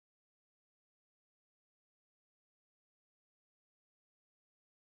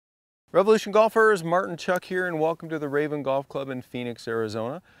Revolution Golfers, Martin Chuck here, and welcome to the Raven Golf Club in Phoenix,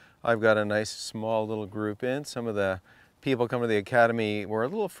 Arizona. I've got a nice small little group in. Some of the people coming to the academy were a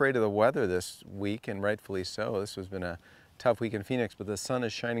little afraid of the weather this week, and rightfully so. This has been a tough week in Phoenix, but the sun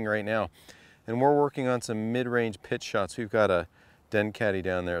is shining right now. And we're working on some mid-range pitch shots. We've got a den caddy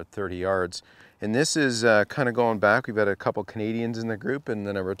down there at 30 yards. And this is kind of going back. We've got a couple Canadians in the group and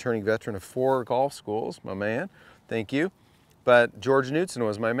then a returning veteran of 4 golf schools, my man. Thank you. But George Knudsen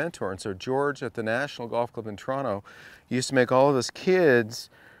was my mentor, and so George at the National Golf Club in Toronto used to make all of us kids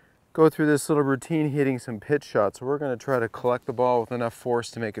go through this little routine hitting some pitch shots. So we're going to try to collect the ball with enough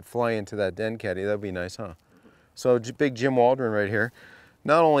force to make it fly into that den caddy. That'd be nice, huh? So big Jim Waldron right here.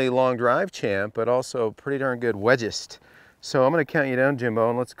 Not only long drive champ, but also pretty darn good wedgist. So I'm going to count you down, Jimbo,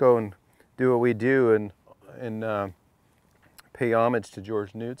 and let's go and do what we do and pay homage to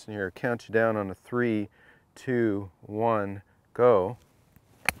George Knudsen here. Count you down on a 3, 2, 1. Go.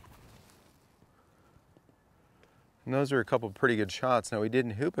 And those are a couple of pretty good shots. Now we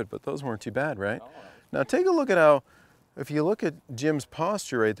didn't hoop it, but those weren't too bad, right? No. Now take a look at how, if you look at Jim's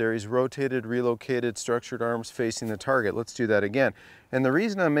posture right there, he's rotated, relocated, structured arms facing the target. Let's do that again. And the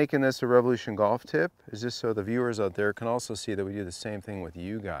reason I'm making this a Revolution golf tip is just so the viewers out there can also see that we do the same thing with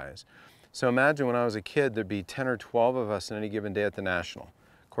you guys. So imagine when I was a kid, there'd be 10 or 12 of us on any given day at the National.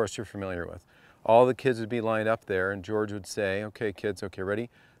 Of course you're familiar with. All the kids would be lined up there and George would say, okay kids, okay,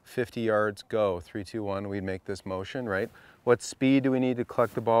 ready? 50 yards, go, 3, 2, 1, we'd make this motion, right? What speed do we need to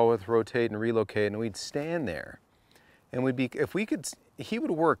collect the ball with, rotate and relocate, and we'd stand there. And we'd be, if we could, he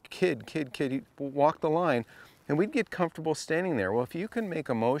would work, kid, he'd walk the line, and we'd get comfortable standing there. Well, if you can make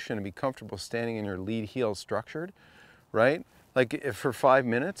a motion and be comfortable standing in your lead heel structured, right? Like if for 5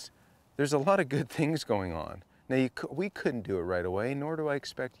 minutes, there's a lot of good things going on. Now, we couldn't do it right away, nor do I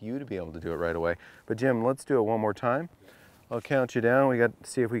expect you to be able to do it right away. But Jim, let's do it one more time. I'll count you down. We got to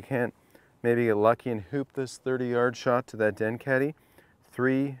see if we can't maybe get lucky and hoop this 30-yard shot to that den caddy.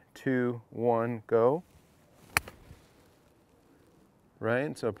 3, 2, 1, go.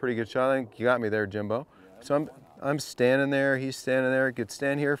 Right, so a pretty good shot. I think you got me there, Jimbo. So I'm standing there, he's standing there. Could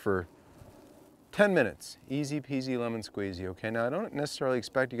stand here for 10 minutes. Easy peasy lemon squeezy, okay? Now, I don't necessarily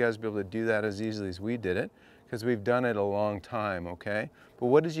expect you guys to be able to do that as easily as we did it, because we've done it a long time, okay? But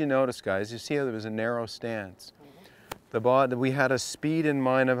what did you notice, guys? You see how there was a narrow stance. The ball, we had a speed in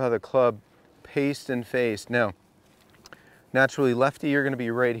mind of how the club paced and faced. Now, naturally lefty, you're gonna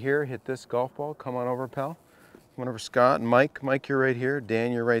be right here. Hit this golf ball. Come on over, pal. Come on over, Scott. Mike, you're right here.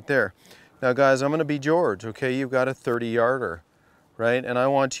 Dan, you're right there. Now, guys, I'm gonna be George, okay? You've got a 30-yarder, right? And I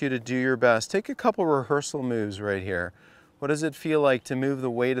want you to do your best. Take a couple rehearsal moves right here. What does it feel like to move the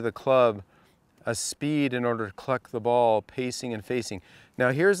weight of the club a speed in order to collect the ball, pacing and facing?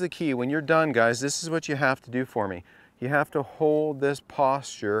 Now here's the key. When you're done, guys, this is what you have to do for me. You have to hold this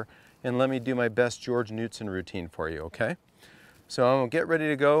posture and let me do my best George Knudsen routine for you, okay? So I'm gonna get ready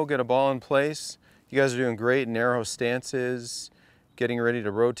to go, get a ball in place. You guys are doing great, narrow stances, getting ready to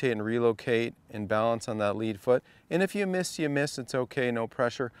rotate and relocate and balance on that lead foot. And if you miss, you miss, it's okay, no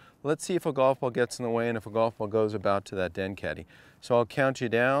pressure. Let's see if a golf ball gets in the way and if a golf ball goes about to that den caddy. So I'll count you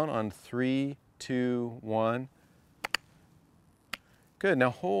down on 3, 2, 1. Good,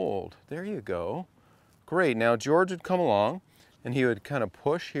 now hold. There you go. Great, now George would come along and he would kind of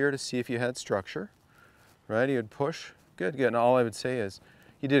push here to see if you had structure, right? He would push, good. And all I would say is,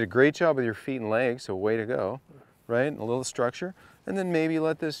 you did a great job with your feet and legs, so way to go, right? A little structure. And then maybe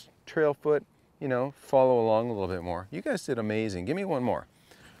let this trail foot, you know, follow along a little bit more. You guys did amazing. Give me one more.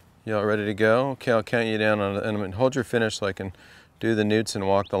 You all ready to go? Okay, I'll count you down on, and hold your finish so I can do the Knudsen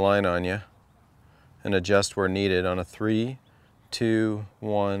walk the line on you and adjust where needed on a 3, 2,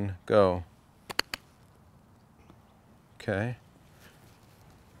 1, go. Okay.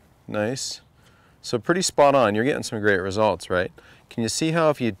 Nice. So pretty spot on. You're getting some great results, right? Can you see how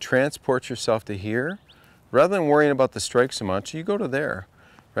if you transport yourself to here, rather than worrying about the strike so much, you go to there,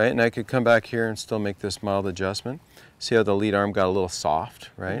 right? And I could come back here and still make this mild adjustment. See how the lead arm got a little soft,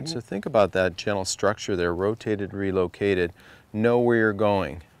 right? So think about that gentle structure there, rotated, relocated, know where you're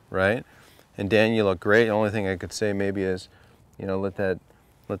going, right? And Dan, you look great. The only thing I could say maybe is, you know, let that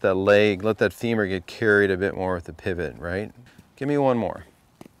leg, let that femur get carried a bit more with the pivot, right? Give me one more.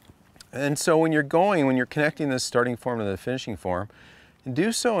 And so when you're connecting this starting form to the finishing form,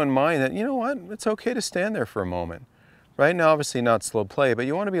 do so in mind that, you know what, it's okay to stand there for a moment. Right now, obviously not slow play, but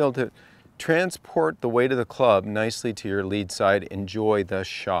you want to be able to transport the weight of the club nicely to your lead side, enjoy the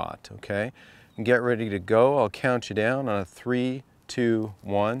shot, okay? And get ready to go. I'll count you down on a 3, 2,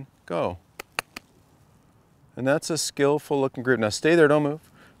 1, go. And that's a skillful looking grip. Now stay there, don't move.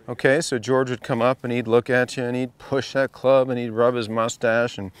 Okay, so George would come up and he'd look at you and he'd push that club and he'd rub his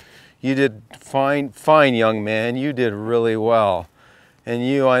mustache and You did fine, fine, young man. You did really well. And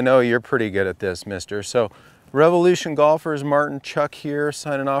you, I know you're pretty good at this, mister. So, Revolution Golfers, Martin Chuck here,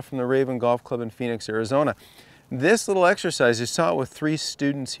 signing off from the Raven Golf Club in Phoenix, Arizona. This little exercise, you saw it with 3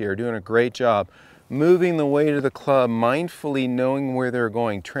 students here, doing a great job. Moving the weight of the club, mindfully knowing where they're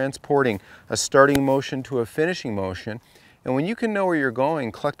going, transporting a starting motion to a finishing motion. And when you can know where you're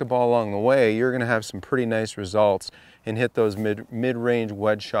going, collect the ball along the way, you're going to have some pretty nice results and hit those mid-range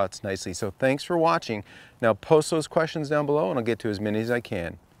wedge shots nicely. So thanks for watching. Now post those questions down below and I'll get to as many as I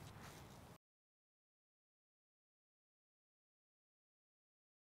can.